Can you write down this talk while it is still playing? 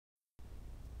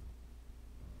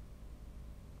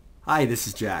Hi, this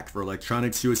is Jack for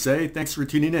Electronics USA. Thanks for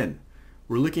tuning in.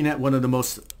 We're looking at one of the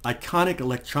most iconic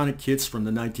electronic kits from the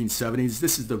 1970s.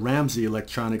 This is the Ramsey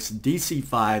Electronics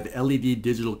DC-5 LED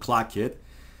digital clock kit,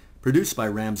 produced by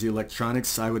Ramsey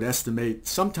Electronics. I would estimate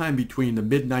sometime between the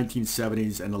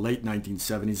mid-1970s and the late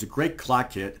 1970s. A great clock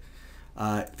kit.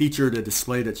 Featured a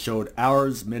display that showed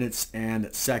hours, minutes,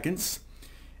 and seconds.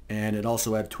 And it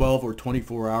also had 12 or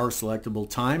 24-hour selectable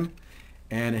time.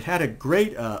 And it had a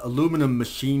great aluminum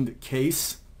machined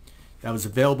case that was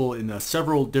available in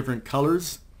several different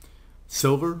colors: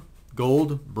 silver,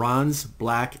 gold, bronze,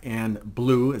 black, and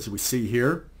blue, as we see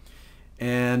here.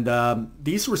 And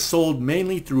these were sold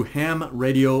mainly through ham,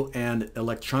 radio, and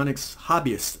electronics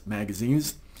hobbyist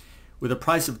magazines with a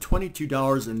price of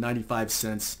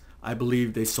 $22.95. I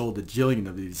believe they sold a jillion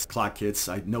of these clock kits.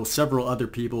 I know several other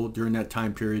people during that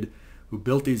time period who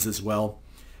built these as well.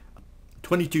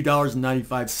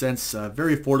 $22.95,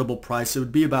 very affordable price. It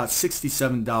would be about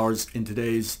 $67 in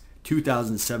today's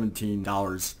 2017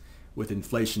 dollars with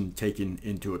inflation taken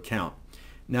into account.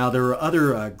 Now, there are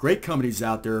other great companies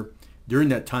out there during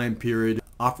that time period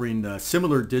offering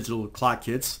similar digital clock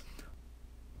kits.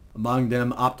 Among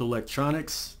them,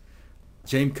 Optoelectronics,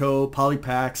 Jameco,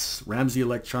 Polypax, Ramsey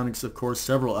Electronics, of course,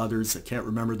 several others. I can't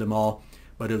remember them all,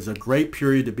 but it was a great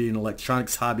period to be an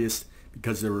electronics hobbyist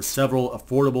because there were several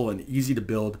affordable and easy to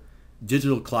build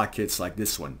digital clock kits like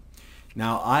this one.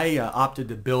 Now, I opted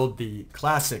to build the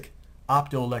classic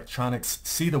Optoelectronics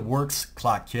See the Works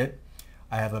clock kit.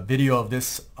 I have a video of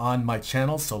this on my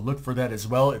channel, so look for that as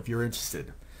well if you're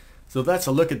interested. So that's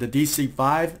a look at the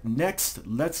DC-5. Next,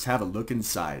 let's have a look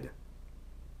inside.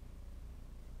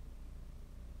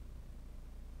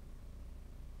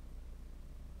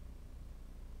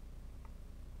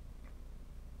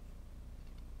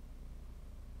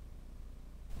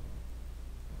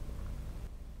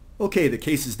 Okay, the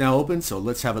case is now open, so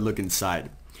let's have a look inside.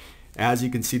 As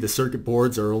you can see, the circuit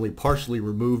boards are only partially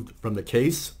removed from the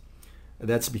case.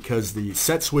 That's because the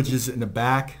set switches in the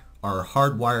back are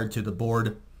hardwired to the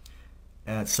board,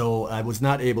 and so I was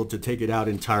not able to take it out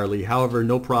entirely. However,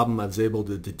 no problem, I was able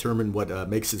to determine what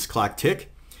makes this clock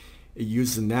tick. It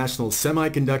uses a National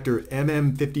Semiconductor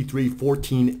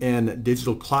MM5314N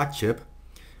digital clock chip,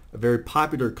 a very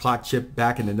popular clock chip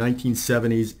back in the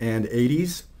 1970s and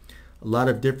 80s. A lot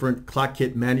of different clock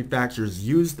kit manufacturers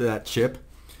used that chip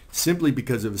simply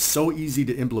because it was so easy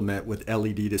to implement with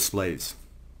LED displays.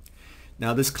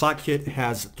 Now, this clock kit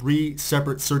has three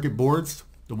separate circuit boards.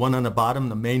 The one on the bottom,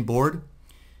 the main board,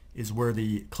 is where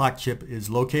the clock chip is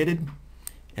located.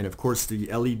 And of course,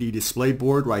 the LED display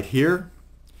board right here.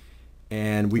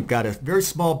 And we've got a very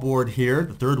small board here,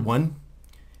 the third one.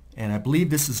 And I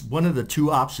believe this is one of the two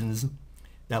options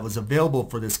that was available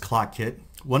for this clock kit.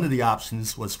 One of the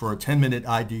options was for a 10-minute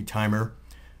ID timer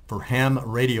for ham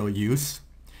radio use,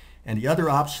 and the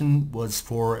other option was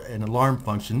for an alarm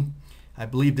function. I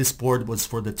believe this board was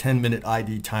for the 10-minute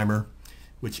ID timer,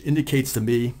 which indicates to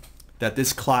me that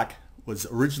this clock was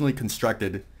originally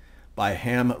constructed by a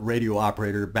ham radio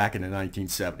operator back in the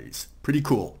 1970s. Pretty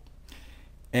cool.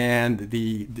 And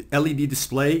the LED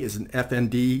display is an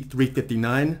FND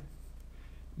 359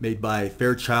 made by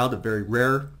Fairchild, a very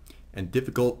rare and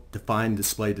difficult to find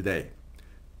display today.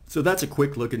 So that's a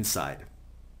quick look inside.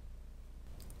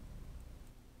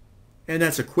 And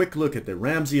that's a quick look at the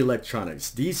Ramsey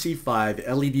Electronics DC-5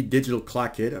 LED digital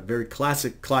clock kit, a very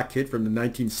classic clock kit from the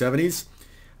 1970s.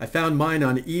 I found mine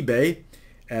on eBay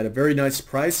at a very nice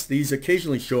price. These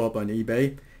occasionally show up on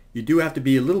eBay. You do have to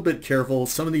be a little bit careful.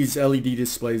 Some of these LED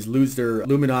displays lose their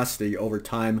luminosity over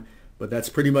time, but that's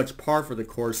pretty much par for the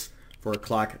course for a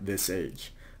clock this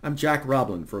age. I'm Jack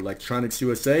Roblin for Electronics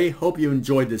USA. Hope you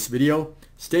enjoyed this video.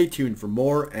 Stay tuned for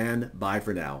more, and bye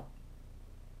for now.